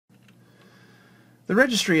The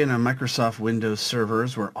registry in a Microsoft Windows server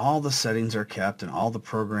is where all the settings are kept and all the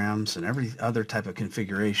programs and every other type of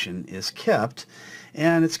configuration is kept,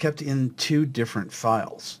 and it's kept in two different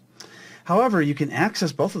files. However, you can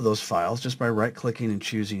access both of those files just by right-clicking and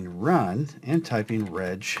choosing Run and typing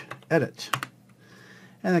regedit.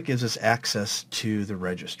 And that gives us access to the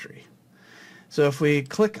registry. So if we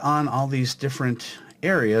click on all these different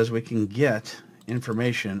areas, we can get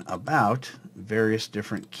information about various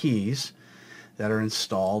different keys that are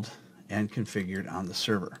installed and configured on the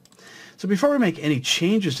server. So before we make any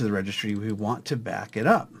changes to the registry, we want to back it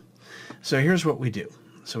up. So here's what we do.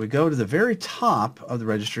 So we go to the very top of the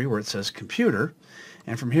registry where it says Computer,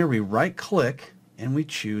 and from here we right-click and we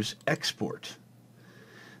choose Export.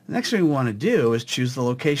 The next thing we want to do is choose the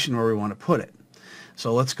location where we want to put it.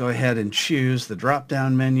 So let's go ahead and choose the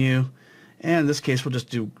drop-down menu, and in this case we'll just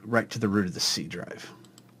do right to the root of the C drive.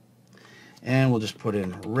 And we'll just put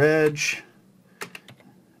in regedit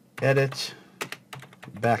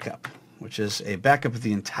backup, which is a backup of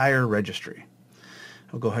the entire registry.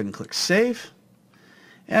 We'll go ahead and click Save.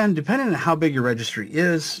 And depending on how big your registry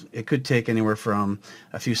is, it could take anywhere from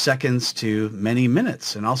a few seconds to many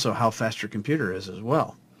minutes, and also how fast your computer is as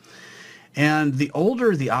well. And the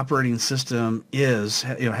older the operating system is,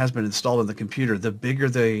 has been installed on the computer, the bigger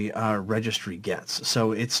the registry gets.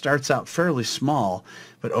 So it starts out fairly small,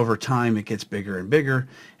 but over time it gets bigger and bigger,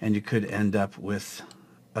 and you could end up with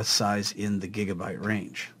a size in the gigabyte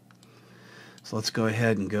range. So let's go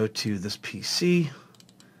ahead and go to this PC.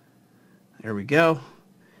 There we go.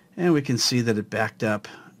 And we can see that it backed up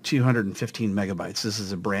 215 megabytes. This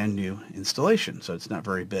is a brand new installation, so it's not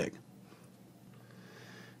very big.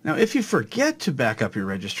 Now, if you forget to back up your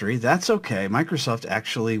registry, that's okay. Microsoft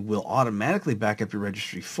actually will automatically back up your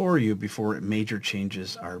registry for you before major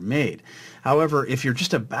changes are made. However, if you're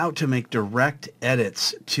just about to make direct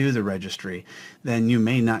edits to the registry, then you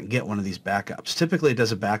may not get one of these backups. Typically, it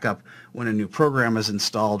does a backup when a new program is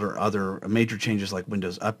installed or other major changes like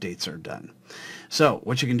Windows updates are done. So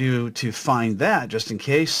what you can do to find that, just in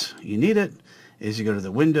case you need it, is you go to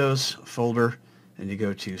the Windows folder and you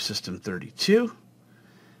go to System 32.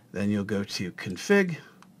 Then you'll go to Config,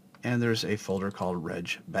 and there's a folder called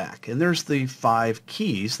regback. And there's the 5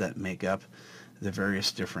 keys that make up the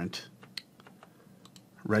various different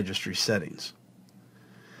registry settings.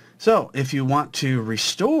 So if you want to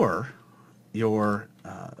restore your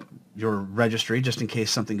registry, just in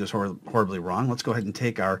case something goes horribly wrong, let's go ahead and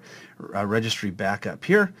take our registry back up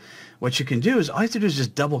here. What you can do is, all you have to do is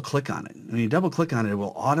just double-click on it. When you double-click on it, it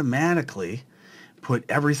will automatically put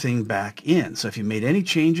everything back in. So if you made any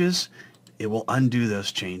changes, it will undo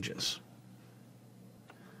those changes.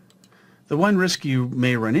 The one risk you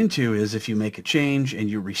may run into is if you make a change and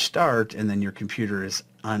you restart and then your computer is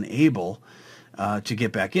unable to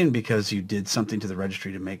get back in because you did something to the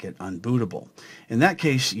registry to make it unbootable. In that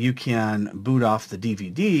case, you can boot off the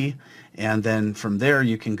DVD, and then from there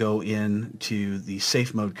you can go into the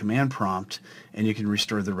safe mode command prompt and you can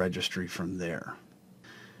restore the registry from there.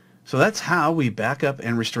 So that's how we back up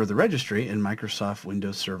and restore the registry in Microsoft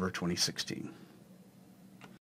Windows Server 2016.